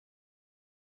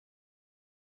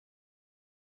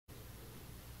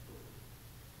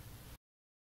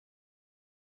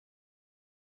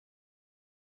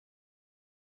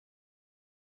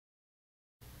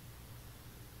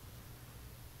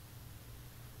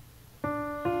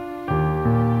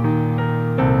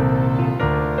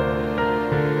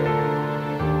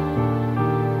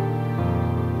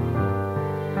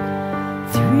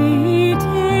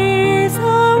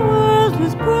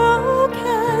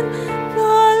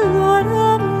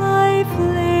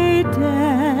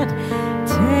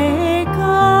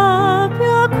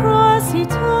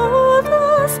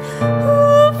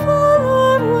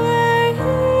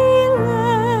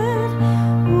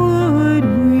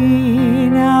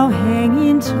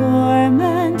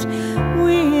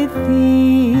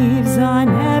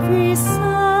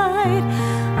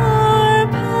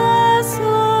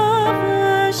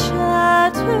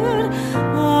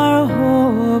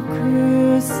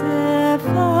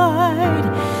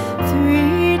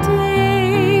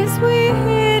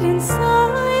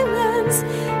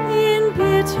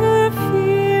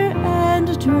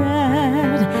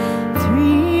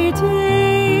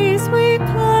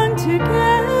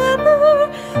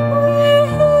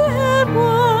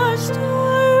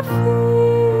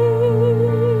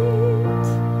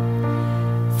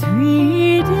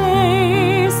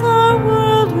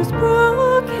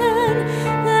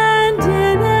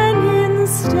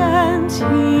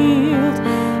shield,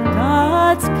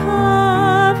 God's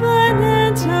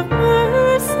covenant of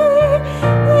mercy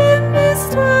in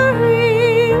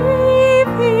mystery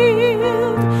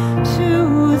revealed.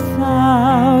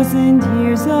 2,000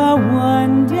 years are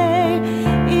one day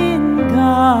in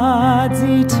God's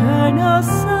eternal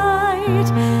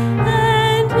sight,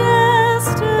 and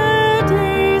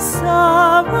yesterday's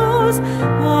sorrows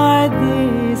are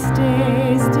this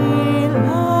day's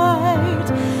delight.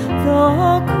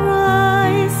 Though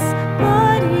Christ's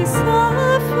body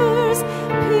suffers,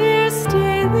 pierced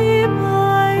daily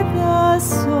by the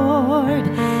sword,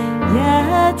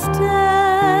 yet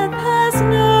death has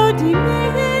no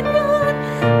dominion.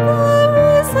 The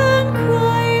risen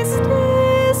Christ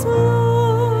is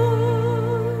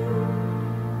Lord.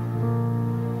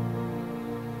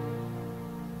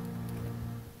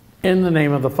 In the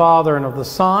name of the Father, and of the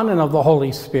Son, and of the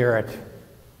Holy Spirit.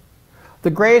 The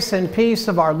grace and peace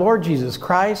of our Lord Jesus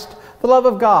Christ, the love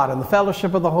of God, and the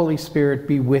fellowship of the Holy Spirit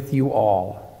be with you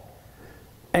all.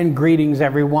 And greetings,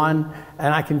 everyone.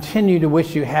 And I continue to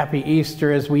wish you happy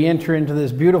Easter as we enter into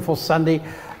this beautiful Sunday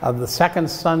of the second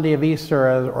Sunday of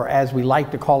Easter, or as we like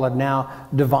to call it now,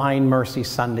 Divine Mercy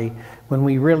Sunday, when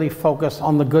we really focus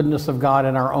on the goodness of God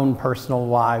in our own personal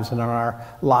lives and in our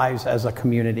lives as a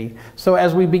community. So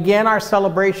as we begin our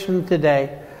celebration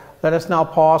today, let us now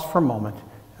pause for a moment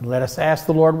and let us ask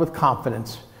the Lord with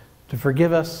confidence to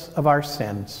forgive us of our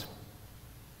sins.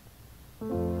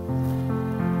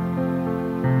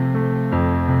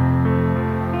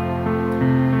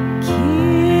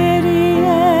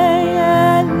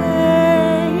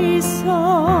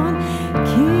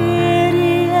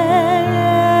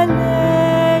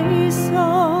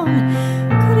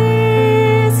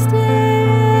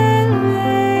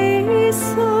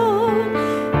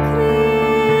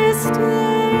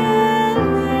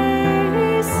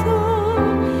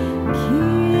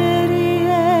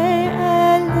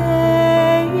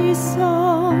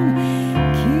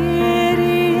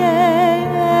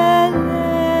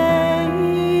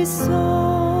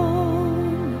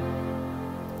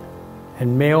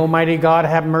 May Almighty God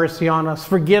have mercy on us,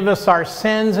 forgive us our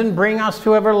sins, and bring us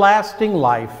to everlasting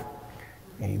life.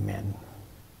 Amen.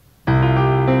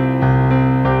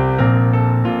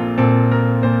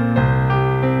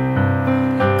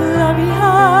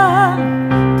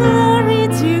 Glory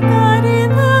to God in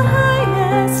the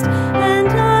highest, and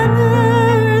on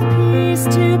earth peace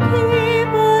to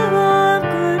people of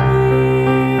good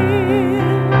will.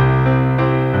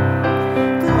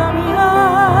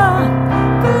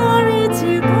 Glory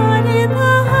to God in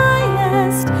the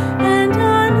highest, and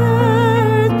on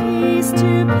earth peace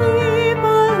to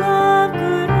people of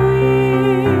good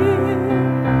will.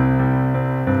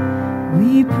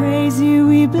 We praise you,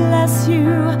 we bless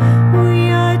you, we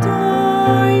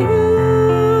adore you,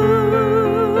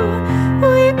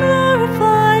 we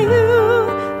glorify you,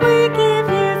 we give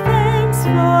you thanks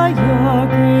for your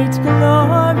great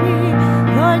glory,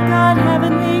 Lord God,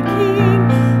 heavenly King,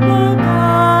 O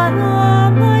God,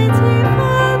 almighty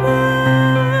Father.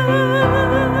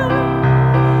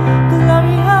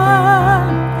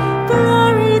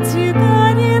 Glory to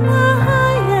God in the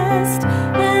highest,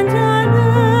 and on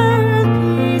earth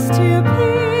peace to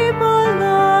people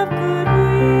of good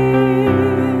will.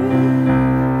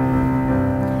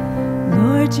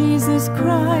 Lord Jesus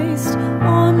Christ,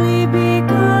 only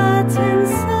begotten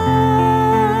Son,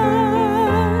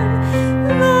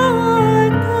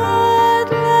 Lord God,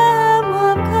 Lamb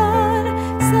of God,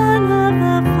 Son of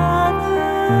the Father,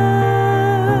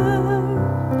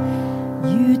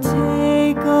 you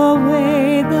take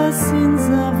away the sins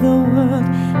of the world,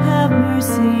 have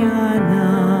mercy on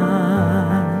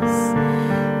us.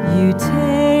 You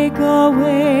take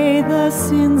away the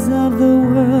sins of the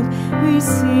world,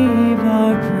 receive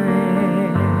our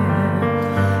prayer.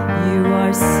 You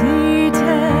are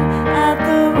seated at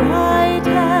the right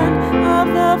hand of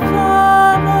the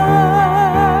Father.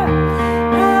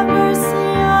 Have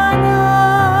mercy on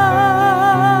us.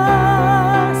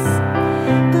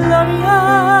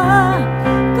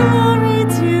 Glory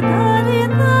to God in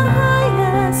the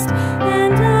highest,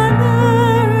 and on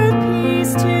earth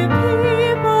peace to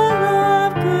people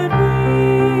of good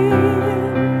will.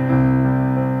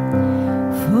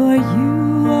 For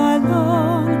you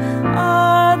alone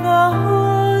are the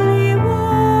Holy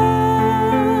One.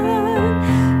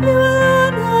 You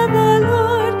alone are the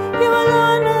Lord. You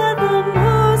alone are the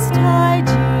Most High,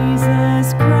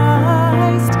 Jesus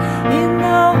Christ, in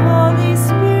the Holy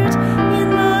Spirit, in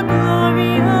the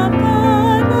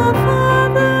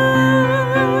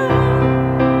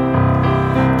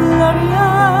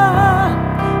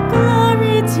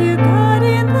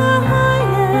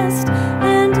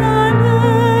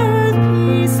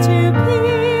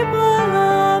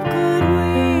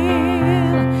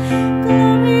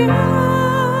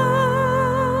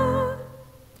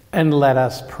let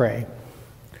us pray.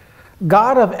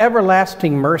 God of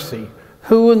everlasting mercy,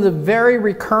 who in the very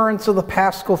recurrence of the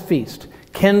Paschal feast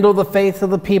kindle the faith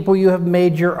of the people you have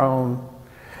made your own,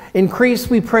 increase,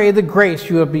 we pray, the grace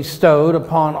you have bestowed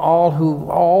upon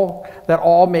all that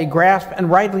all may grasp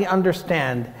and rightly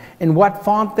understand in what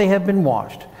font they have been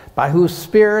washed, by whose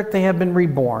Spirit they have been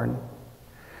reborn,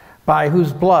 by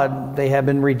whose blood they have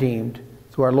been redeemed.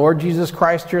 Through our Lord Jesus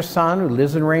Christ, your Son, who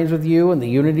lives and reigns with you in the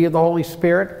unity of the Holy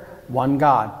Spirit, one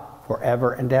God,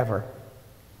 forever and ever.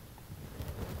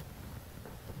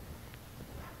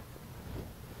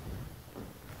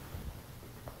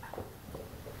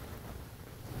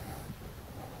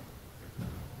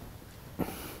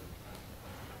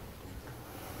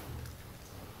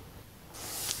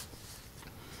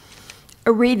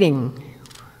 A reading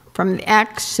from the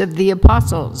Acts of the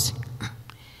Apostles.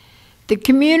 The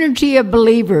community of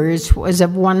believers was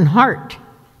of one heart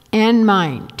and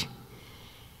mind,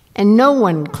 and no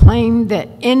one claimed that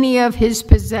any of his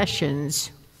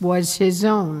possessions was his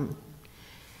own,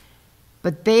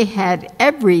 but they had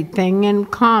everything in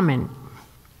common.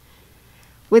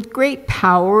 With great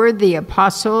power, the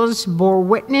apostles bore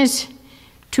witness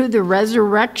to the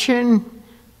resurrection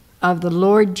of the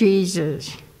Lord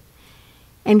Jesus,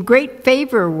 and great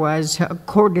favor was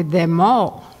accorded them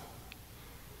all.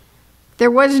 There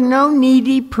was no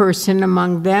needy person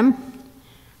among them,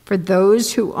 for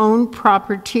those who owned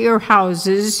property or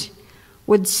houses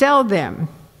would sell them,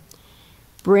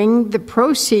 bring the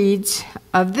proceeds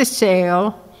of the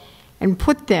sale, and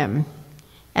put them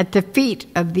at the feet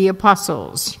of the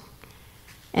apostles,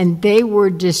 and they were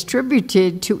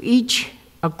distributed to each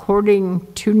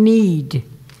according to need.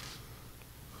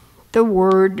 The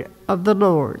word of the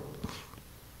Lord.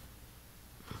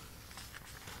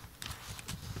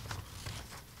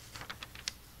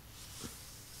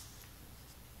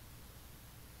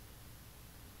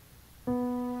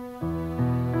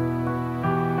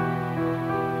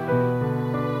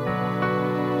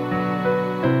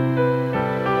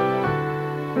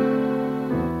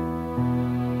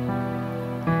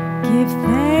 Give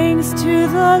thanks to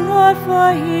the Lord,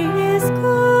 for he is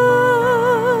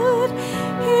good.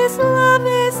 His love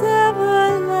is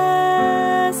everlasting.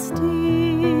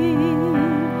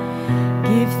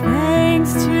 Give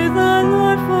thanks to the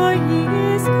Lord, for he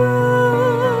is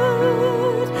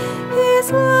good.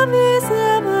 His love is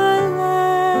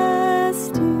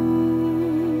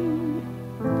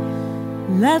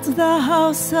everlasting. Let the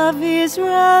house of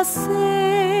Israel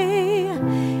say,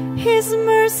 his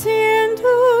mercy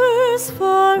endures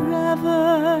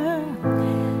forever.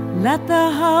 Let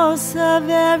the house of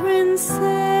Aaron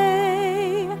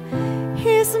say,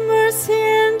 his mercy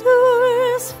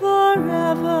endures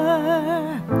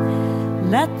forever.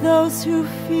 Let those who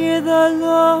fear the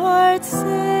Lord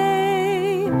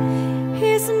say,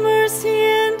 his mercy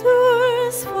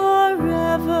endures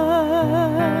forever.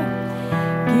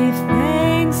 Give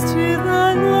thanks to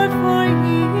the Lord, for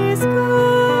he is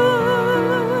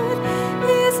good.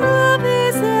 His love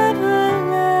is everlasting.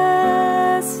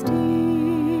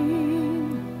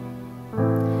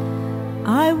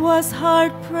 I was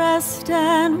hard-pressed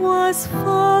and was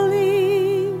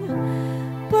falling,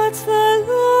 but the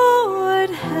Lord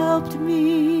helped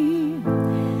me.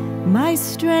 My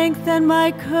strength and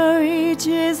my courage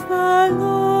is the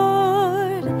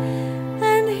Lord,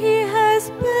 and he has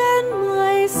been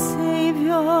my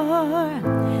Savior.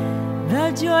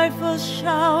 The joyful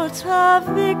shout of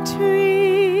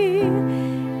victory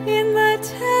in the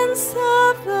tents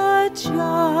of the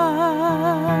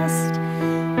just.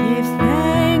 Give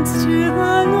thanks to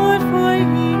the Lord, for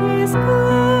he is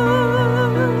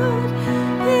good.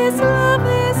 His love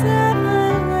is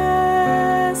everlasting.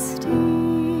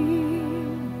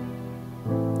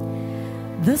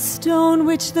 The stone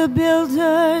which the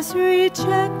builders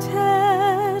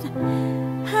rejected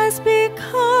has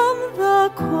become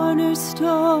the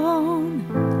cornerstone.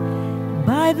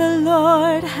 By the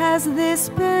Lord has this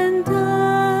been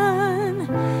done.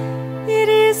 It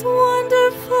is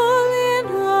wonderful in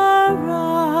our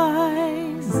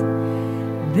eyes.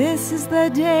 This is the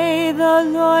day the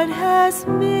Lord has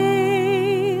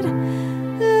made.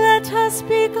 Let us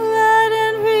be glad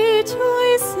and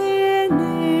rejoice in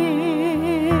it.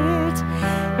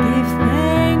 Give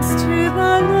thanks to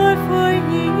the Lord, for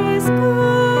he is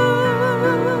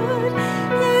good.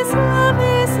 His love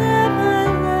is everlasting.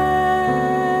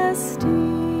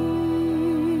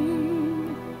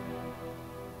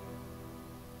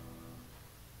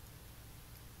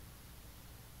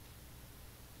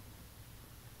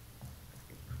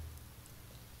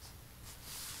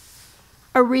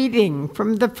 A reading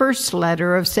from the first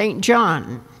letter of St.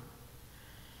 John.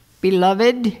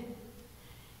 Beloved,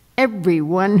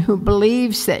 Everyone who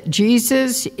believes that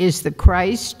Jesus is the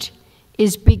Christ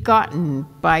is begotten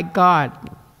by God.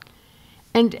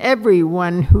 And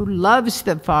everyone who loves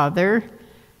the Father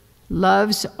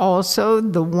loves also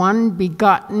the one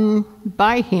begotten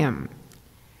by him.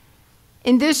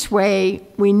 In this way,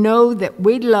 we know that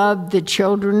we love the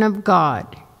children of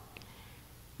God,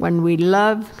 when we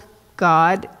love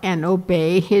God and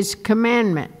obey his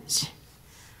commandments.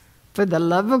 For the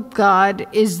love of God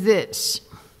is this,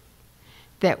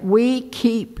 that we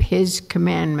keep his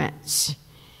commandments.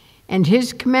 And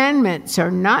his commandments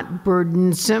are not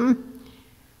burdensome,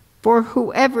 for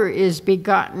whoever is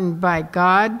begotten by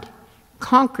God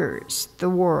conquers the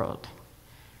world.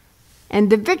 And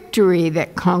the victory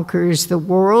that conquers the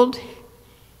world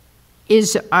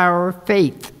is our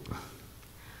faith.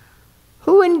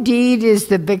 Who indeed is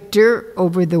the victor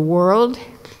over the world,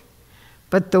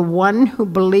 but the one who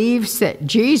believes that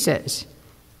Jesus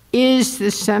is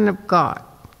the Son of God?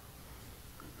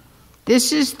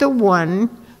 This is the one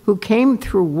who came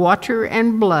through water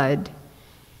and blood,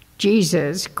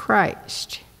 Jesus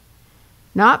Christ,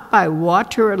 not by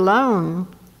water alone,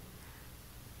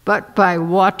 but by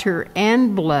water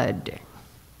and blood.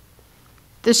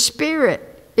 The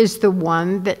Spirit is the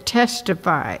one that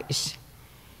testifies,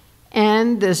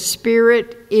 and the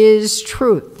Spirit is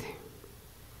truth.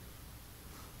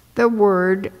 The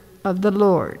word of the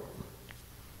Lord.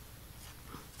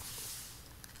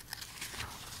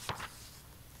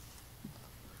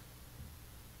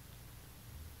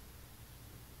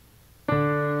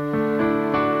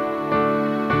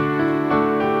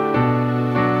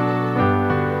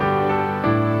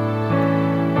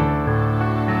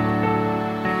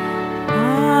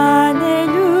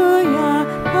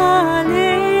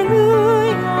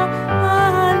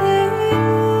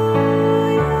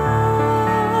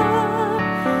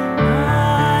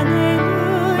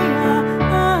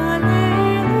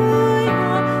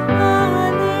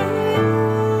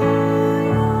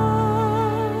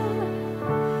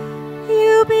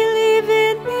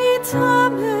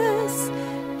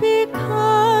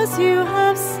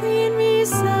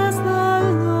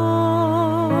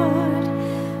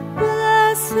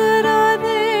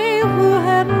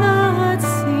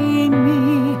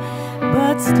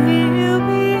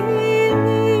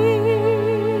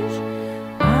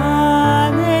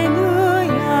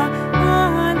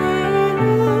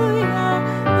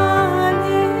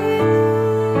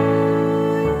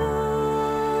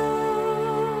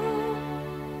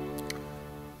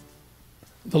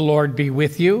 The Lord be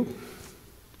with you.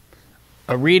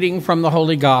 A reading from the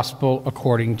Holy Gospel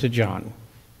according to John.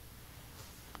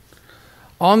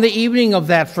 On the evening of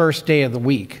that first day of the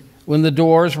week, when the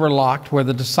doors were locked where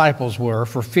the disciples were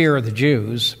for fear of the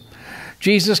Jews,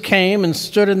 Jesus came and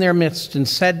stood in their midst and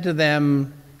said to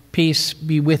them, "Peace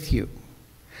be with you."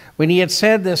 When he had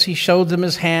said this, he showed them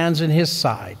his hands and his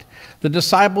side. The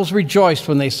disciples rejoiced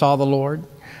when they saw the Lord.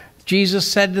 Jesus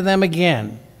said to them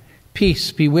again,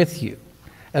 "Peace be with you.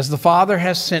 As the Father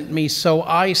has sent me, so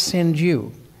I send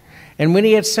you." And when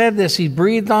he had said this, he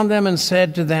breathed on them and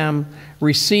said to them,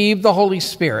 "Receive the Holy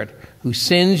Spirit. Whose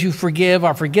sins you forgive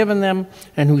are forgiven them,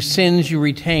 and whose sins you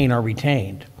retain are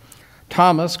retained."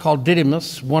 Thomas, called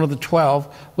Didymus, one of the 12,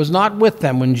 was not with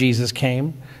them when Jesus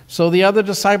came. So the other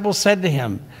disciples said to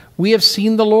him, "We have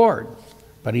seen the Lord."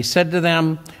 But he said to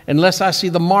them, "Unless I see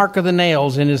the mark of the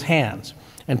nails in his hands,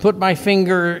 and put my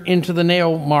finger into the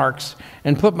nail marks,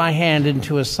 and put my hand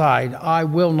into his side, I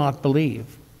will not believe."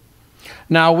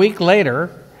 Now a week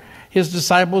later, his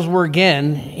disciples were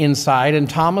again inside, and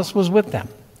Thomas was with them.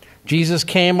 Jesus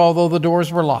came, although the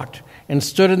doors were locked, and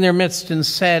stood in their midst and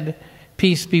said,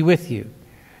 "Peace be with you."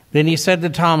 Then he said to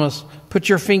Thomas, "Put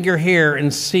your finger here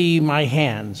and see my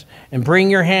hands, and bring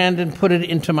your hand and put it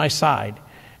into my side,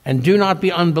 and do not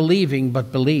be unbelieving,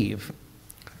 but believe."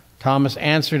 Thomas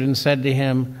answered and said to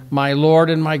him, "My Lord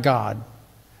and my God."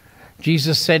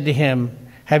 Jesus said to him,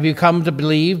 "Have you come to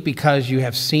believe because you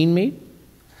have seen me?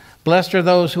 Blessed are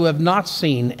those who have not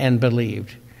seen and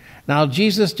believed." Now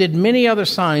Jesus did many other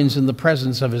signs in the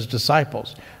presence of his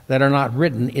disciples that are not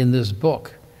written in this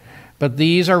book. But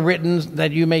these are written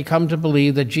that you may come to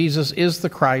believe that Jesus is the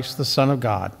Christ, the Son of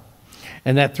God,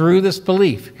 and that through this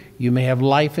belief you may have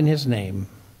life in his name.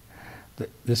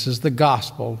 This is the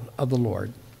gospel of the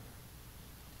Lord.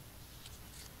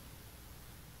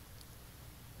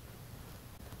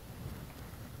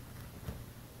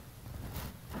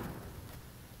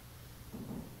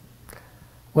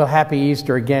 Well, happy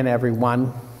Easter again,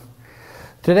 everyone.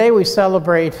 Today we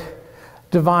celebrate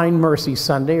Divine Mercy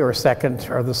Sunday, or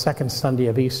the second Sunday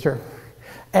of Easter.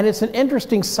 And it's an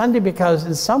interesting Sunday because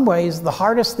in some ways the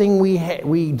hardest thing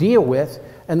we deal with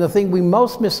And the thing we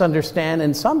most misunderstand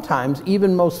and sometimes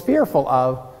even most fearful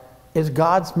of is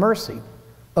God's mercy.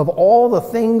 Of all the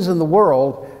things in the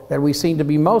world that we seem to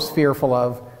be most fearful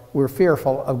of, we're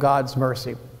fearful of God's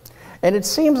mercy. And it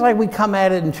seems like we come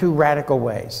at it in two radical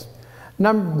ways.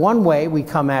 One way we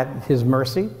come at his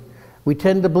mercy, we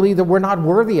tend to believe that we're not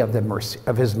worthy of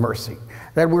his mercy,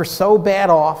 that we're so bad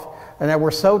off and that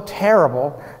we're so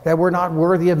terrible that we're not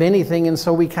worthy of anything, and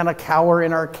so we kind of cower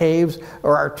in our caves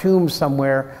or our tombs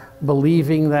somewhere,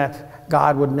 believing that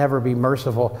God would never be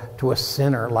merciful to a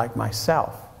sinner like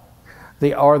myself.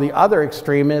 The other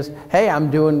extreme is, hey,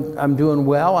 I'm doing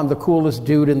well, I'm the coolest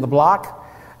dude in the block,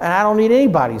 and I don't need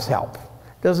anybody's help.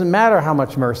 It doesn't matter how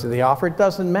much mercy they offer, it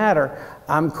doesn't matter.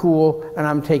 I'm cool and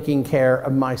I'm taking care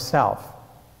of myself.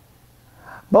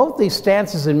 Both these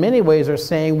stances in many ways are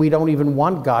saying we don't even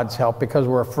want God's help because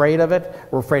we're afraid of it,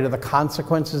 we're afraid of the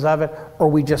consequences of it, or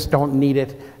we just don't need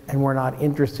it and we're not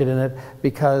interested in it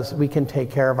because we can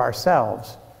take care of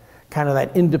ourselves. Kind of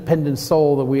that independent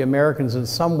soul that we Americans in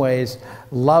some ways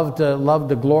love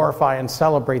to glorify and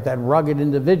celebrate, that rugged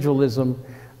individualism,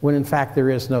 when in fact there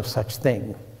is no such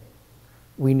thing.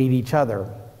 We need each other.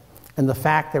 And the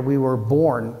fact that we were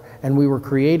born and we were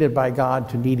created by God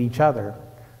to need each other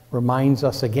reminds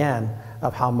us again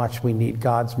of how much we need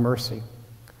God's mercy.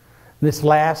 This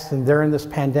last and during this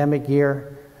pandemic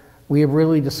year, we have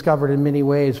really discovered in many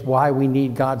ways why we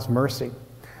need God's mercy.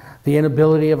 The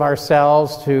inability of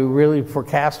ourselves to really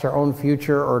forecast our own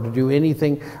future or to do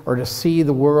anything or to see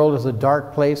the world as a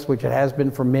dark place, which it has been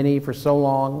for many for so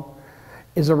long,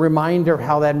 is a reminder of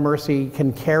how that mercy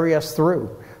can carry us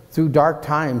through dark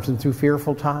times and through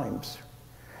fearful times.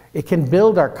 It can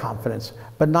build our confidence,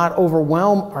 but not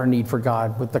overwhelm our need for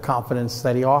God with the confidence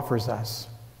that he offers us.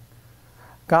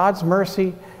 God's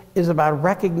mercy is about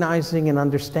recognizing and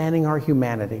understanding our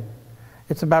humanity.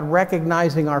 It's about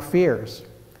recognizing our fears,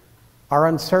 our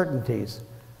uncertainties,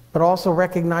 but also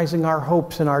recognizing our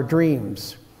hopes and our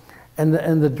dreams and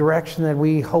the direction that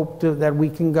we hope that we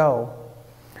can go.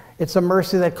 It's a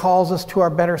mercy that calls us to our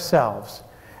better selves.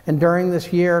 And during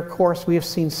this year, of course, we have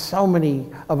seen so many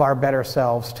of our better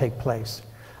selves take place.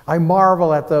 I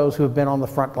marvel at those who have been on the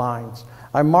front lines.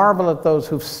 I marvel at those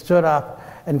who've stood up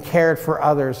and cared for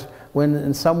others when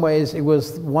in some ways it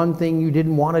was one thing you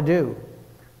didn't want to do,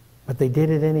 but they did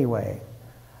it anyway.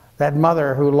 That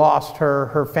mother who lost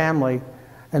her family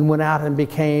and went out and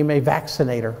became a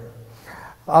vaccinator.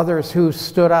 Others who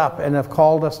stood up and have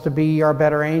called us to be our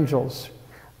better angels.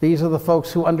 These are the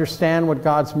folks who understand what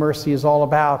God's mercy is all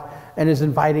about and is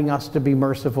inviting us to be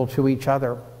merciful to each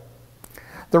other.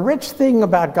 The rich thing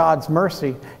about God's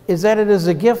mercy is that it is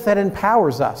a gift that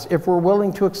empowers us if we're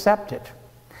willing to accept it.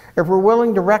 If we're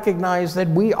willing to recognize that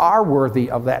we are worthy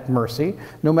of that mercy,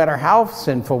 no matter how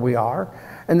sinful we are,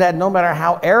 and that no matter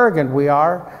how arrogant we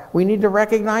are, we need to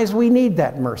recognize we need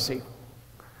that mercy.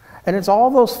 And it's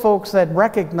all those folks that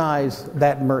recognize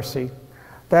that mercy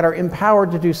that are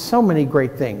empowered to do so many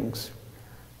great things,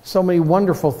 so many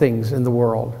wonderful things in the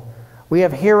world. We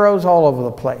have heroes all over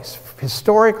the place,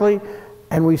 historically,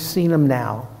 and we've seen them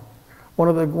now. One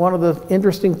of the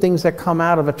interesting things that come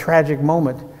out of a tragic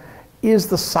moment is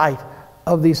the sight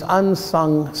of these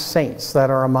unsung saints that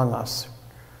are among us,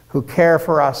 who care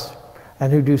for us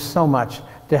and who do so much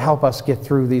to help us get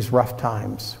through these rough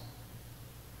times.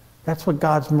 That's what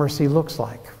God's mercy looks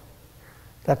like.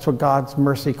 That's what God's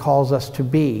mercy calls us to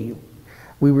be.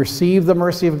 We receive the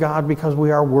mercy of God because we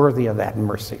are worthy of that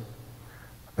mercy.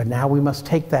 But now we must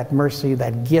take that mercy,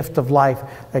 that gift of life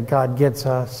that God gives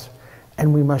us,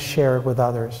 and we must share it with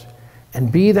others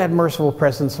and be that merciful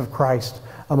presence of Christ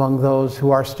among those who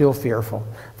are still fearful,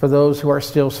 for those who are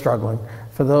still struggling,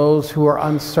 for those who are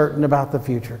uncertain about the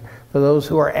future, for those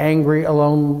who are angry,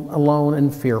 alone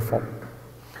and fearful.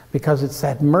 Because it's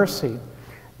that mercy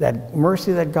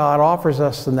that God offers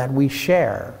us and that we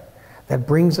share, that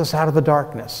brings us out of the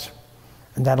darkness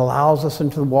and that allows us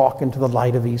to walk into the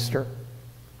light of Easter.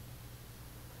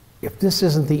 If this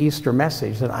isn't the Easter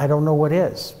message, then I don't know what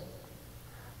is.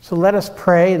 So let us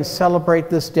pray and celebrate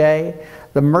this day,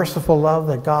 the merciful love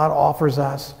that God offers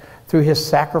us through his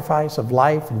sacrifice of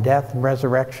life and death and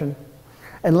resurrection.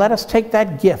 And let us take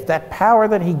that gift, that power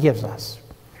that he gives us,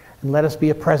 and let us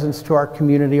be a presence to our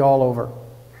community all over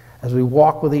as we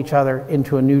walk with each other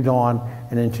into a new dawn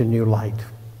and into new light.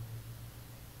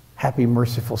 Happy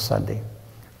Merciful Sunday.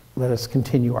 Let us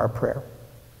continue our prayer.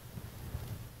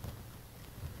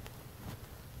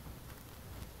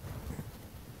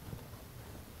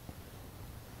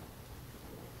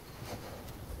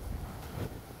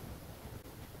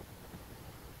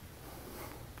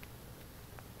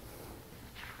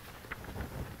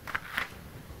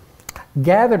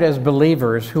 Gathered as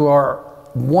believers who are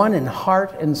one in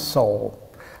heart and soul,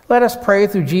 let us pray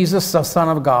through Jesus, the Son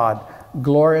of God,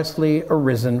 gloriously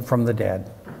arisen from the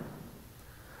dead.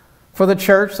 For the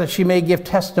church, that she may give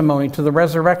testimony to the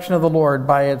resurrection of the Lord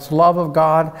by its love of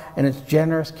God and its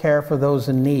generous care for those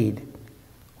in need,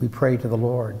 we pray to the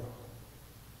Lord.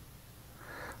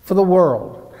 For the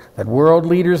world, that world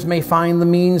leaders may find the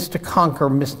means to conquer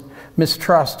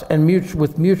mistrust and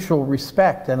with mutual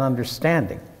respect and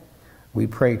understanding, we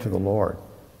pray to the Lord.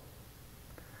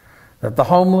 That the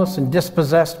homeless and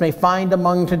dispossessed may find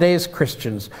among today's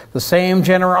Christians the same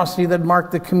generosity that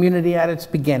marked the community at its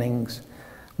beginnings,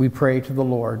 we pray to the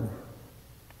Lord.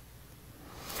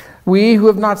 We who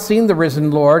have not seen the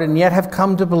risen Lord and yet have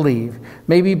come to believe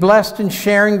may be blessed in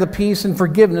sharing the peace and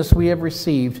forgiveness we have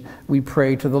received, we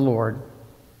pray to the Lord.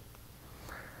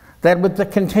 That with the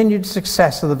continued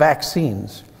success of the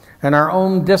vaccines and our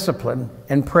own discipline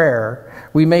and prayer,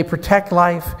 we may protect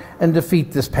life and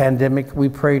defeat this pandemic, we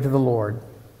pray to the Lord.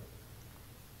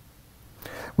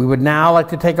 We would now like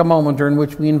to take a moment during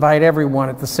which we invite everyone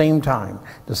at the same time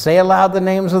to say aloud the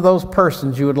names of those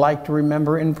persons you would like to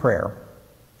remember in prayer.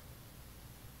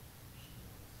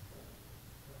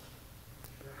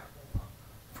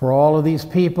 For all of these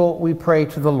people, we pray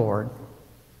to the Lord.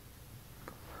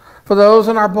 For those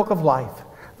in our book of life,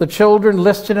 the children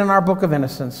listed in our book of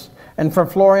innocence, and for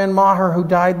Florian Maher, who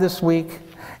died this week,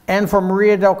 and for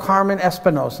Maria del Carmen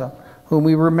Espinosa, whom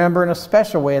we remember in a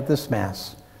special way at this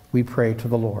Mass, we pray to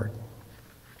the Lord.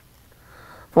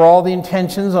 For all the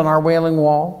intentions on our Wailing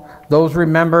Wall, those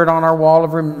remembered on our wall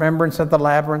of remembrance at the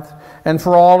Labyrinth, and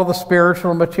for all of the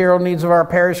spiritual and material needs of our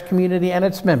parish community and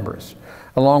its members,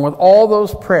 along with all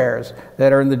those prayers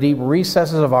that are in the deep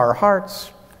recesses of our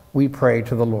hearts, we pray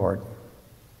to the Lord.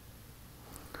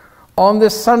 On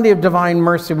this Sunday of Divine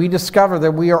Mercy, we discover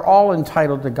that we are all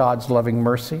entitled to God's loving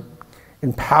mercy.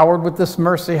 Empowered with this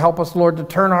mercy, help us, Lord, to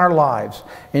turn our lives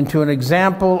into an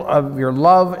example of your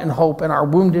love and hope in our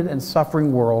wounded and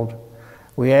suffering world.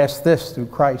 We ask this through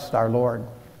Christ our Lord.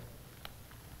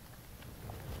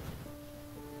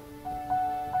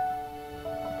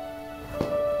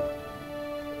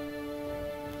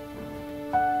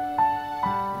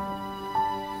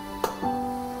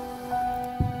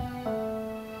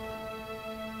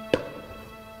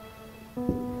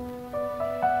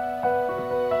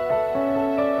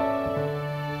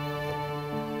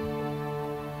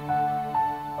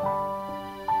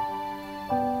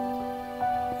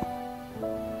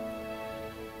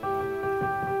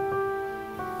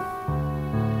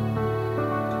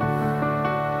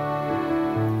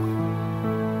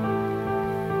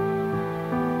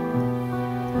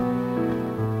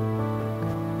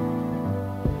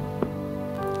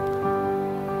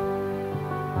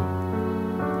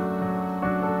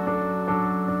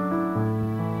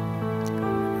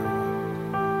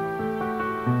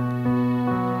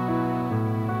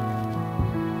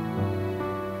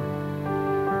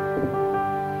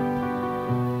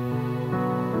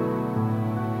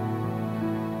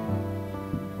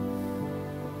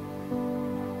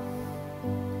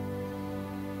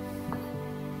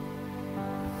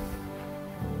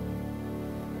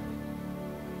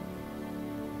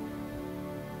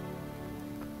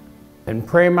 And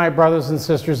pray, my brothers and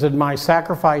sisters, that my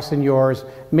sacrifice and yours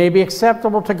may be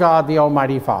acceptable to God, the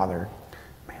Almighty Father.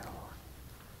 May the Lord.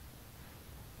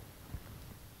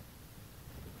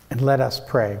 And let us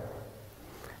pray.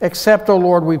 Accept, O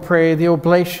Lord, we pray, the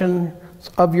oblations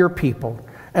of your people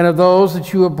and of those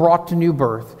that you have brought to new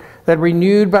birth, that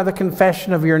renewed by the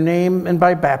confession of your name and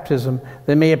by baptism,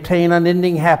 they may obtain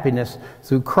unending happiness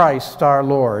through Christ our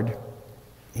Lord.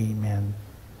 Amen.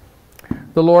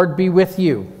 The Lord be with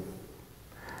you.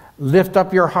 Lift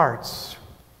up your hearts.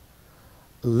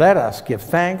 Let us give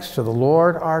thanks to the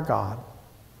Lord our God.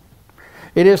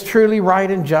 It is truly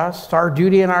right and just, our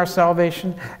duty and our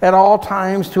salvation, at all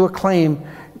times to acclaim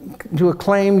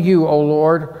you, O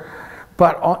Lord,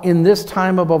 but in this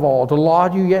time above all, to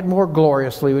laud you yet more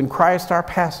gloriously when Christ our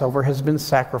Passover has been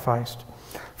sacrificed.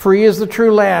 For he is the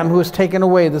true Lamb who has taken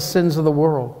away the sins of the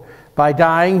world. By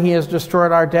dying, he has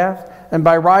destroyed our death, and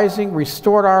by rising,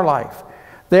 restored our life.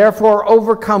 Therefore,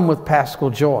 overcome with paschal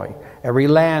joy, every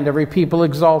land, every people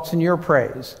exalts in your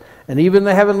praise, and even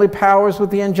the heavenly powers with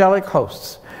the angelic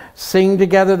hosts sing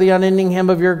together the unending hymn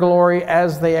of your glory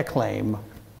as they acclaim.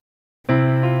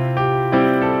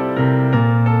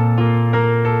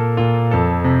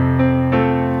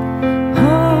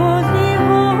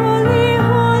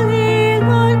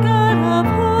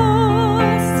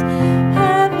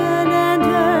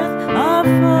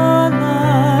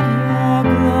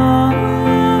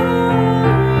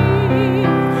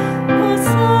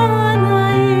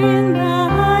 In the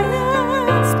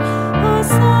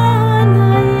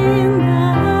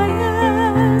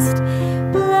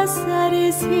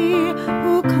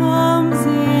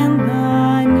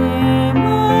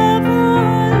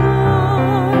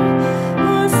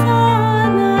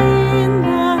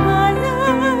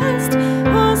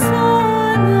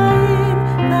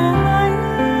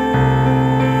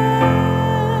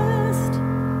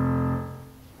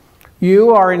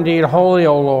You are indeed holy,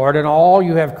 O Lord, and all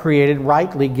you have created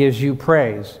rightly gives you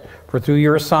praise. For through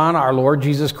your Son, our Lord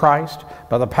Jesus Christ,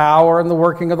 by the power and the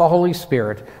working of the Holy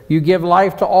Spirit, you give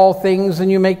life to all things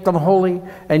and you make them holy,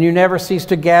 and you never cease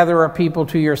to gather a people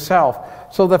to yourself,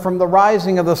 so that from the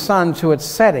rising of the sun to its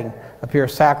setting, a pure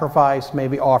sacrifice may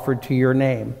be offered to your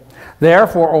name.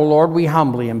 Therefore, O Lord, we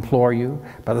humbly implore you,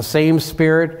 by the same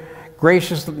Spirit,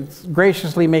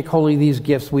 graciously make holy these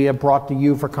gifts we have brought to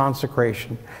you for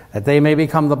consecration, that they may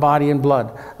become the body and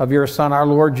blood of your Son, our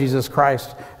Lord Jesus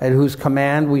Christ, at whose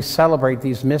command we celebrate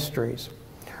these mysteries.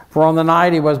 For on the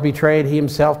night he was betrayed, he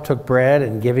himself took bread,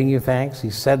 and giving you thanks, he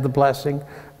said the blessing,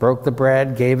 broke the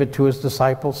bread, gave it to his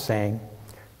disciples, saying,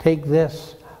 "Take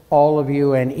this, all of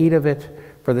you, and eat of it,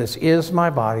 for this is my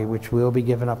body, which will be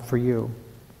given up for you."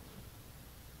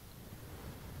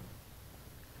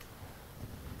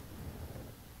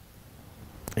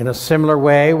 In a similar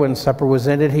way, when supper was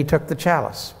ended, he took the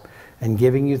chalice, and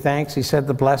giving you thanks, he said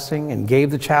the blessing, and gave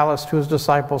the chalice to his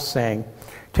disciples, saying,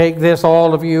 "Take this,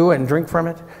 all of you, and drink from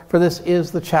it, for this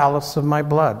is the chalice of my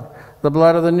blood, the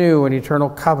blood of the new and eternal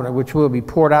covenant, which will be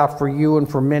poured out for you and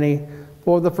for many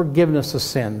for the forgiveness of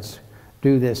sins.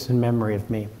 Do this in memory of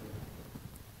me."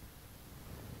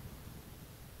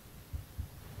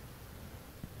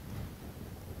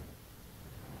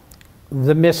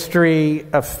 The mystery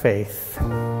of faith.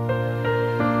 When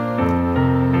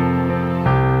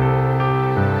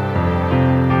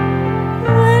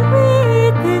we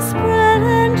eat this bread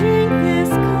and drink this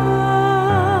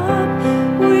cup,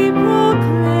 we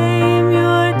proclaim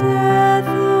your death,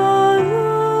 O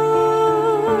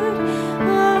Lord,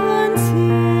 until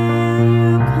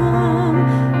you come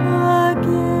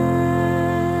again.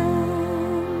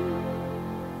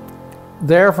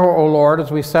 Therefore, O Lord, as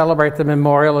we celebrate the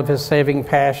memorial of his saving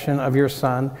passion of your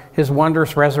Son, his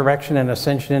wondrous resurrection and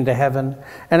ascension into heaven,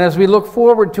 and as we look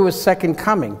forward to his second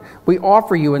coming, we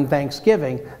offer you in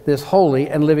thanksgiving this holy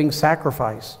and living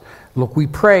sacrifice. Look, we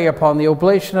pray upon the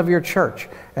oblation of your church,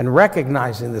 and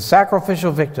recognizing the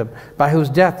sacrificial victim by whose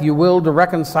death you willed to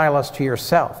reconcile us to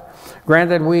yourself. Grant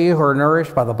that we who are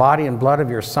nourished by the body and blood of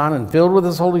your Son and filled with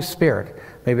his Holy Spirit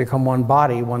may become one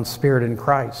body, one spirit in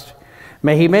Christ.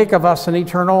 May he make of us an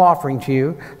eternal offering to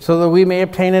you, so that we may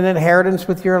obtain an inheritance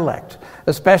with your elect,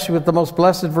 especially with the most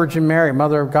blessed Virgin Mary,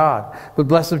 Mother of God, with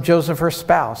blessed Joseph, her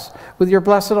spouse, with your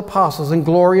blessed apostles and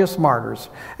glorious martyrs,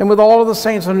 and with all of the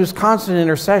saints on whose constant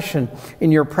intercession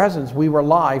in your presence we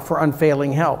rely for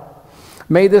unfailing help.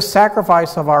 May this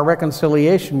sacrifice of our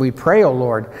reconciliation, we pray, O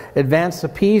Lord, advance the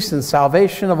peace and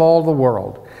salvation of all the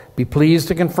world. Be pleased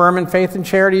to confirm in faith and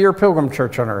charity your pilgrim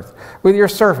church on earth, with your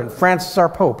servant Francis our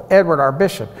Pope, Edward our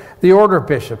Bishop, the order of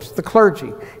bishops, the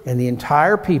clergy, and the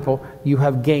entire people you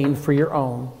have gained for your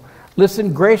own.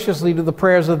 Listen graciously to the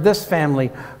prayers of this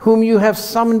family, whom you have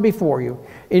summoned before you.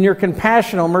 In your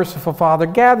compassion, O merciful Father,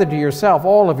 gather to yourself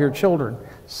all of your children,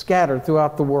 scattered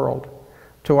throughout the world.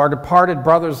 To our departed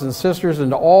brothers and sisters,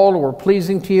 and to all who are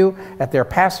pleasing to you at their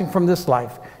passing from this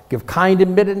life, give kind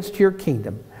admittance to your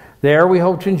kingdom. There we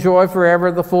hope to enjoy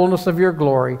forever the fullness of your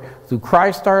glory, through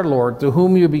Christ our Lord, through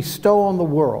whom you bestow on the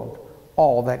world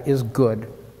all that is good.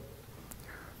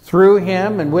 Through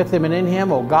him, and with him, and in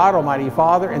him, O God, Almighty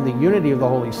Father, in the unity of the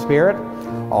Holy Spirit,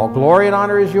 all glory and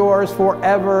honor is yours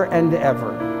forever and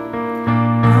ever.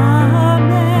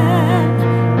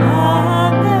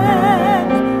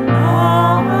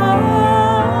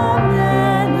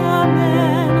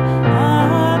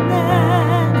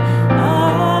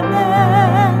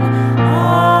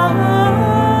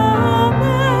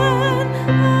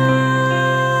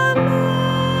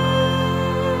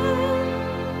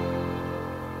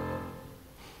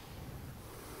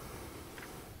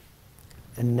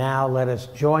 And now let us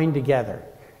join together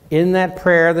in that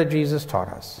prayer that Jesus taught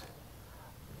us.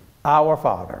 Our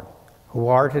Father, who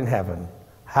art in heaven,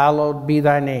 hallowed be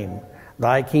thy name.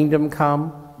 Thy kingdom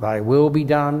come, thy will be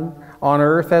done, on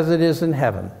earth as it is in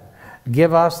heaven.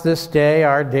 Give us this day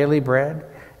our daily bread,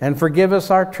 and forgive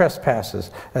us our trespasses,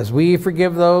 as we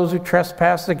forgive those who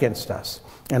trespass against us.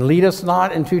 And lead us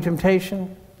not into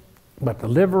temptation, but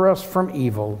deliver us from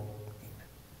evil.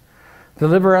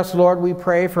 Deliver us, Lord, we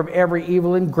pray, from every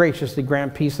evil, and graciously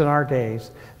grant peace in our days,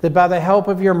 that by the help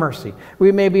of your mercy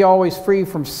we may be always free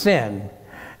from sin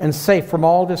and safe from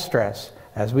all distress,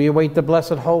 as we await the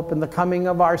blessed hope and the coming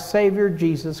of our Savior,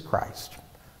 Jesus Christ.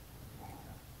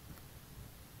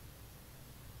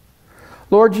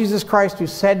 Lord Jesus Christ, who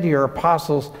said to your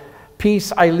apostles,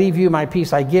 "Peace I leave you, my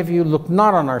peace I give you," look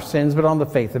not on our sins, but on the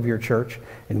faith of your church,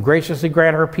 and graciously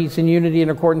grant her peace and unity in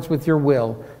accordance with your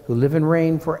will, who live and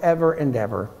reign forever and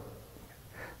ever.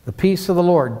 The peace of the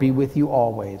Lord be with you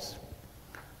always.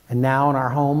 And now in our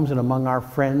homes and among our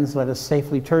friends, let us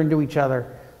safely turn to each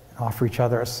other and offer each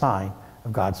other a sign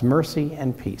of God's mercy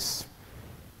and peace.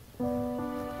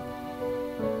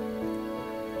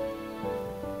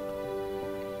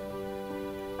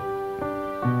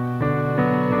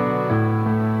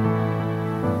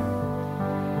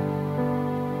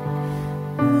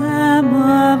 Lamb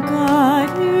of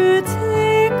God, you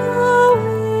take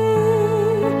away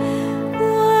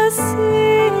the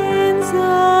sins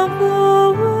of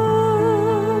the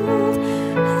world.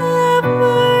 Have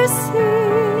mercy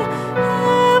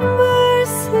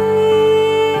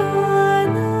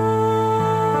on us.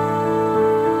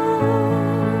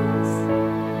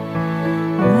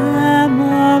 Lamb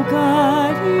of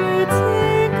God, you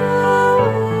take away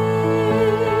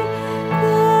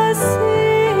the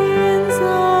sins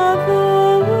of the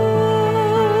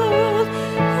world.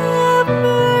 Have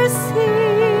mercy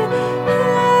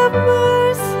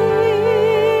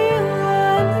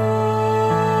on us.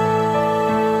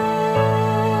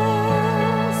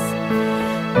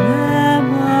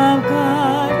 Lamb of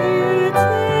God, you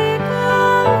take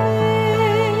away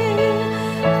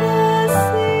the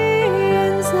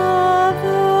sins of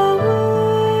the world.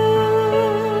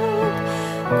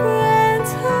 Grant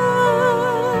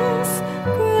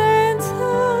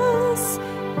us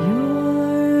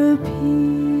your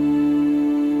peace.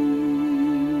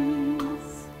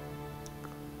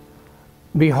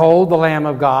 Behold the Lamb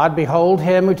of God. Behold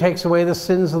him who takes away the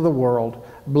sins of the world.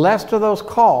 Blessed are those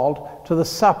called to the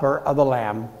supper of the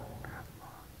Lamb.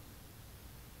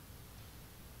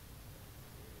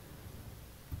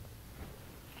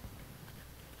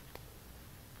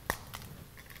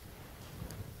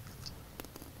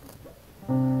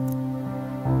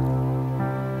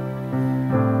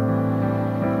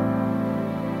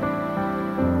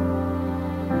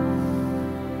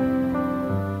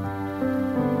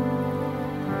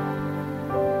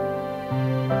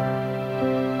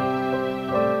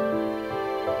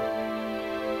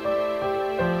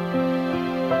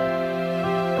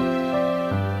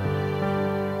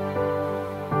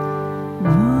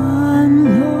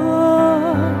 One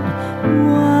Lord,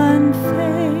 one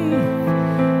faith,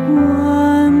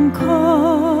 one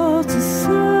call to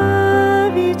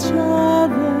serve each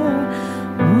other,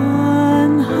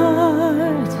 one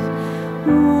heart,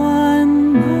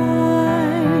 one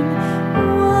mind,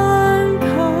 one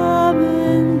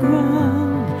common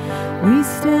ground. We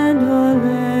stand all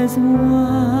as one.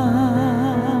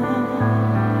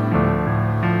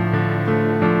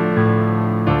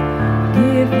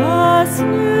 Give us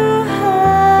new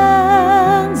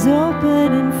hands,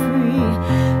 open and free,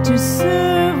 to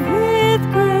serve with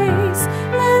grace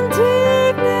and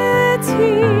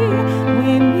dignity.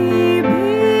 We may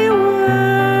be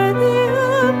worthy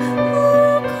of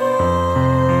your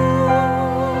call.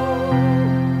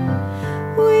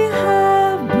 We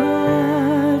have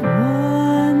but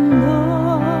one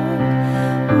Lord,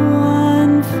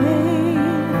 one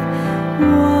faith,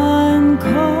 one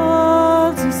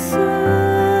call to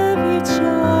serve each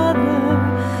other,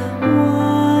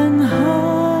 one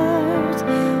heart,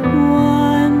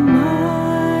 one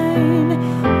mind,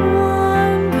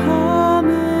 one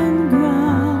common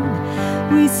ground.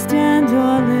 We stand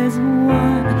all as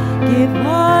one. Give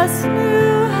us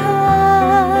new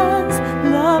hands,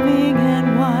 loving and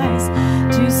wise,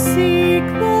 to seek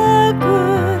the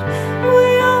good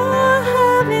we all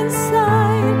have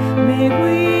inside. May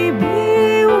we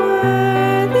be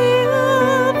worthy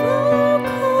of our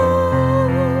call.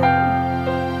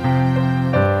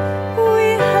 We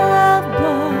have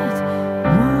but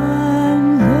one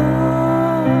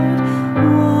Lord,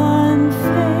 one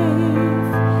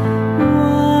faith,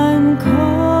 one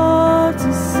call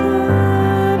to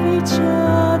serve each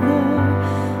other,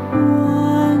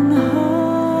 one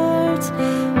heart,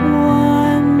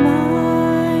 one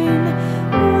mind,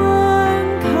 one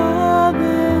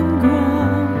common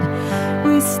ground.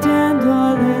 We stand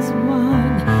all as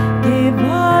one. Give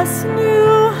us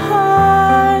new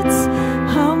hearts,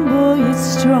 humble yet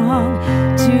strong,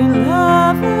 to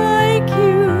love like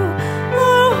you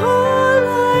our whole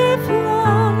life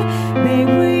long. May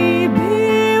we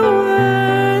be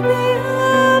worthy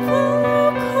of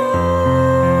our call.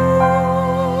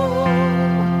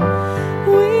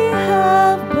 We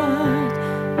have but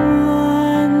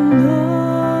one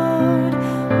Lord,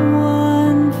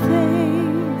 one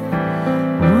faith,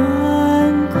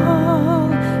 one call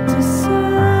to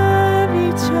serve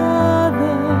each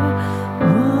other,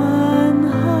 one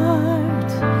heart,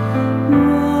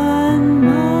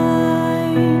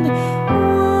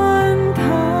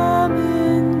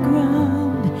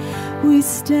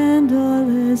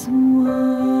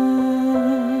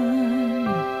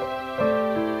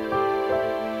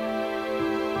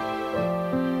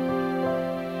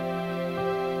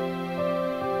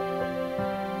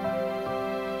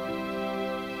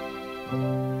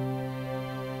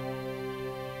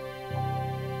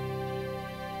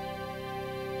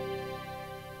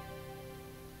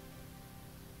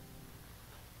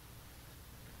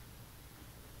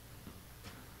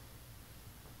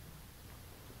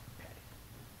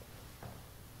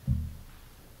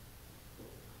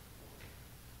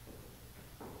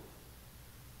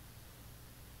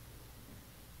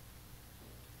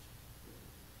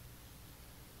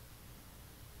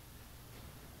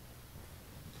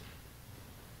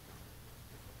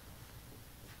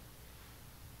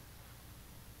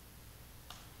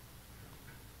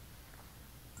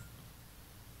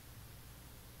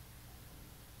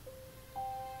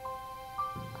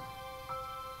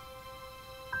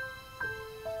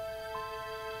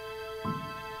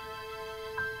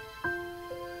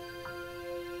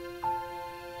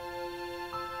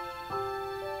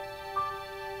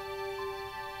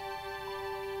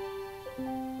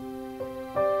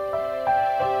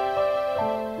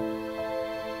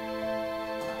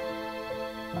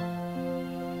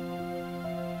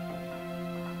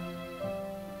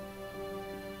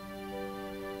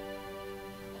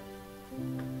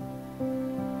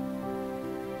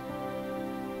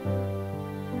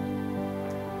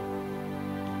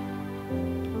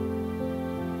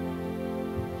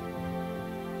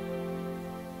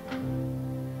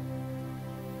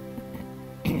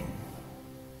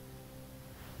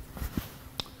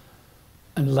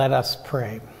 And let us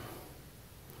pray.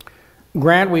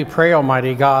 Grant, we pray,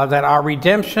 Almighty God, that our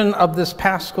redemption of this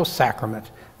Paschal sacrament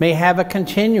may have a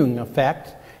continuing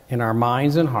effect in our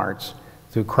minds and hearts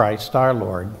through Christ our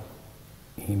Lord.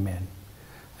 Amen.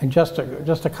 And just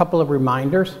a couple of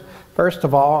reminders. First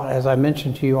of all, as I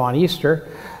mentioned to you on Easter,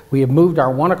 we have moved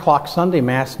our 1 o'clock Sunday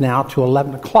Mass now to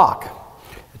 11 o'clock.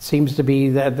 It seems to be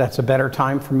that that's a better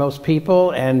time for most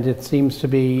people, and it seems to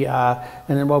be, and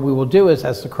then what we will do is,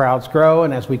 as the crowds grow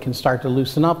and as we can start to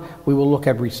loosen up, we will look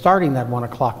at restarting that 1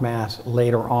 o'clock Mass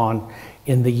later on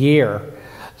in the year.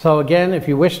 So again, if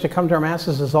you wish to come to our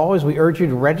Masses, as always, we urge you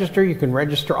to register. You can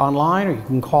register online, or you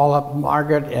can call up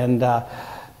Margaret and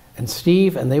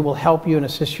Steve, and they will help you and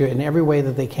assist you in every way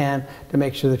that they can to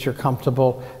make sure that you're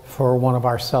comfortable for one of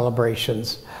our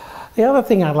celebrations. The other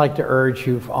thing I'd like to urge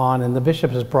you on, and the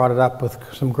bishop has brought it up with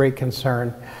some great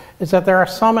concern, is that there are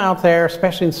some out there,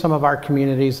 especially in some of our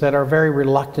communities, that are very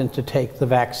reluctant to take the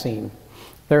vaccine.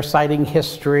 They're citing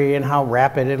history and how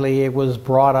rapidly it was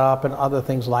brought up and other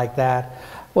things like that.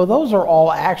 Well, those are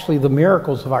all actually the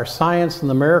miracles of our science and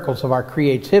the miracles of our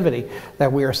creativity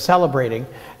that we are celebrating.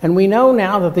 And we know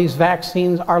now that these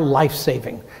vaccines are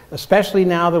life-saving, especially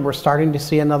now that we're starting to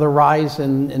see another rise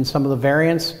in some of the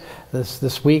variants.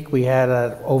 This week we had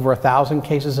over 1,000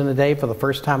 cases in a day for the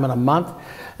first time in a month.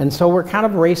 And so we're kind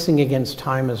of racing against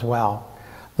time as well.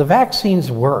 The vaccines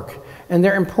work. And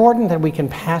they're important that we can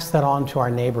pass that on to our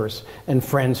neighbors and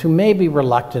friends who may be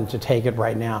reluctant to take it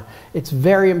right now. It's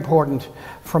very important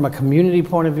from a community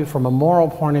point of view, from a moral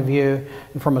point of view,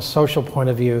 and from a social point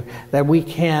of view, that we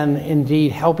can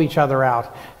indeed help each other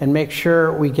out and make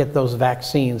sure we get those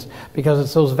vaccines, because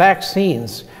it's those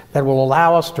vaccines that will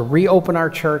allow us to reopen our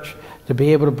church, to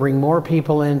be able to bring more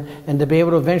people in, and to be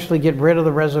able to eventually get rid of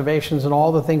the reservations and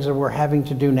all the things that we're having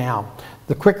to do now.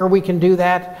 The quicker we can do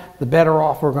that, the better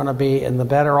off we're going to be, and the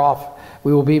better off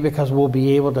we will be because we'll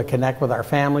be able to connect with our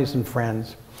families and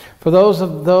friends. For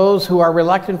those who are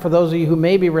reluctant, for those of you who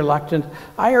may be reluctant,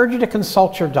 I urge you to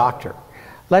consult your doctor.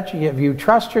 If you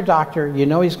trust your doctor, you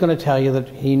know he's going to tell you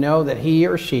that he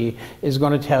or she is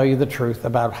going to tell you the truth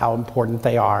about how important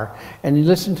they are. And you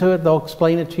listen to it, they'll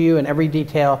explain it to you in every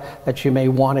detail that you may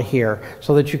want to hear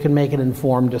so that you can make an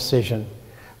informed decision.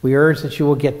 We urge that you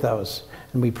will get those.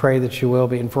 And we pray that you will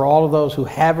be. And for all of those who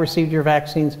have received your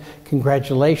vaccines,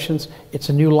 congratulations. It's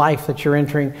a new life that you're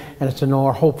entering, and it's a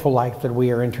more hopeful life that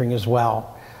we are entering as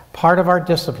well. Part of our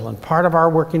discipline, part of our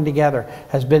working together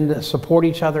has been to support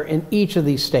each other in each of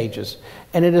these stages.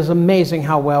 And it is amazing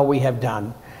how well we have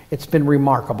done. It's been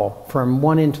remarkable from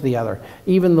one end to the other.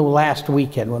 Even the last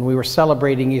weekend when we were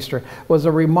celebrating Easter was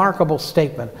a remarkable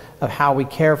statement of how we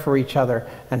care for each other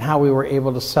and how we were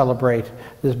able to celebrate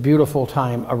this beautiful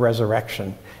time of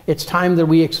resurrection. It's time that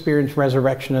we experience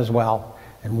resurrection as well.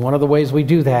 And one of the ways we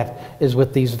do that is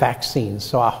with these vaccines.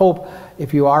 So I hope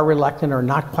if you are reluctant or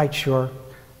not quite sure,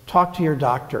 talk to your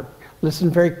doctor.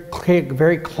 Listen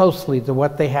very closely to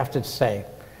what they have to say.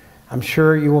 I'm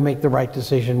sure you will make the right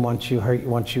decision once you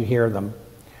hear them.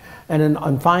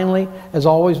 And finally, as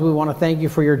always, we want to thank you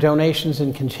for your donations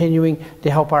and continuing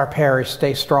to help our parish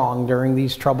stay strong during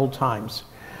these troubled times.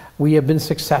 We have been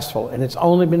successful, and it's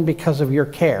only been because of your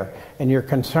care and your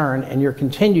concern and your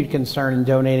continued concern in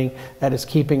donating that is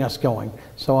keeping us going.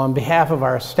 So on behalf of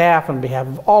our staff, on behalf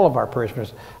of all of our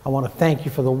parishioners, I want to thank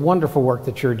you for the wonderful work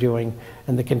that you're doing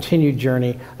and the continued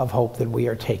journey of hope that we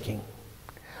are taking.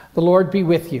 The Lord be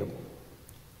with you.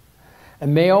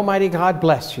 And may Almighty God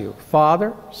bless you,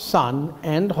 Father, Son,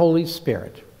 and Holy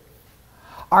Spirit.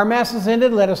 Our Mass is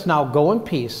ended. Let us now go in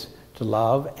peace to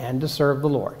love and to serve the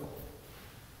Lord.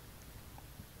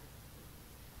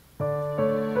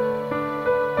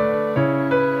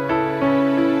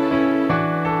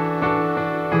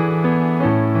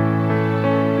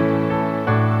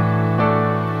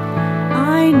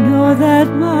 I know that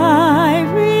my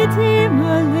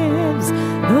Redeemer lives,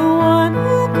 the one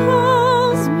who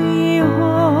calls me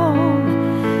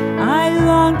home. I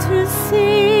long to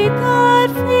see God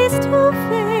face to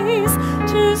face,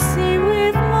 to see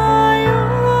with my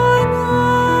own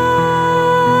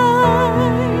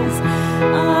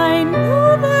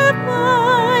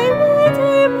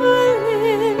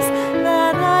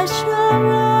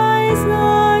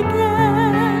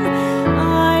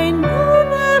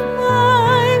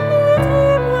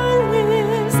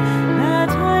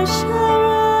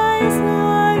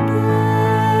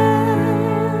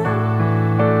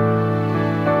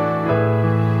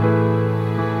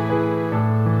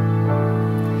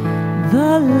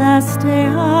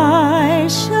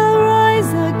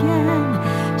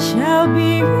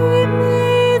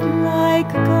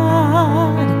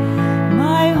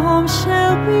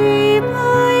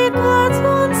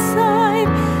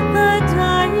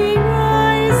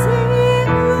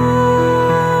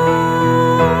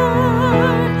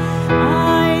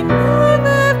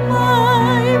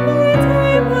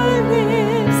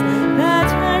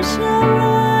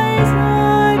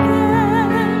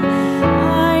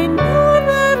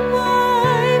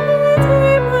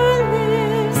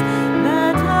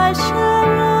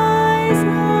I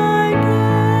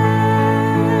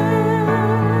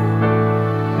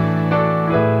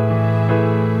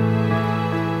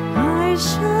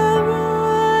shall